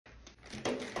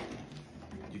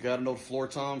got an old floor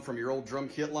tom from your old drum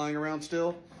kit lying around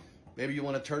still? Maybe you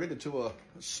want to turn it into a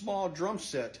small drum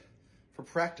set for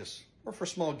practice or for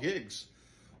small gigs.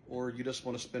 Or you just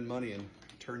want to spend money and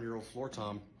turn your old floor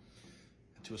tom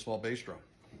into a small bass drum.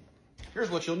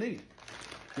 Here's what you'll need.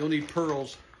 You'll need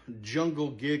Pearl's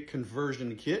Jungle Gig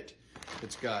Conversion Kit.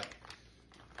 It's got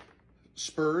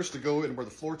spurs to go in where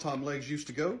the floor tom legs used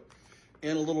to go,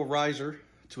 and a little riser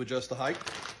to adjust the height,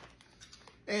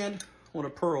 and one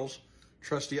of Pearl's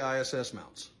trusty ISS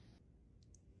mounts.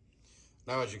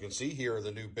 Now, as you can see, here are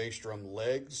the new bass drum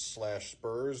legs /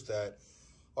 spurs that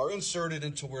are inserted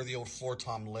into where the old floor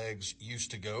tom legs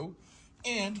used to go.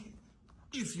 And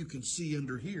if you can see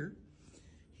under here,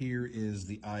 here is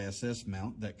the ISS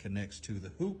mount that connects to the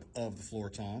hoop of the floor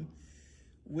tom,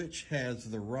 which has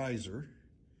the riser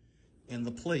and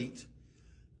the plate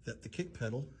that the kick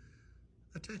pedal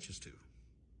attaches to.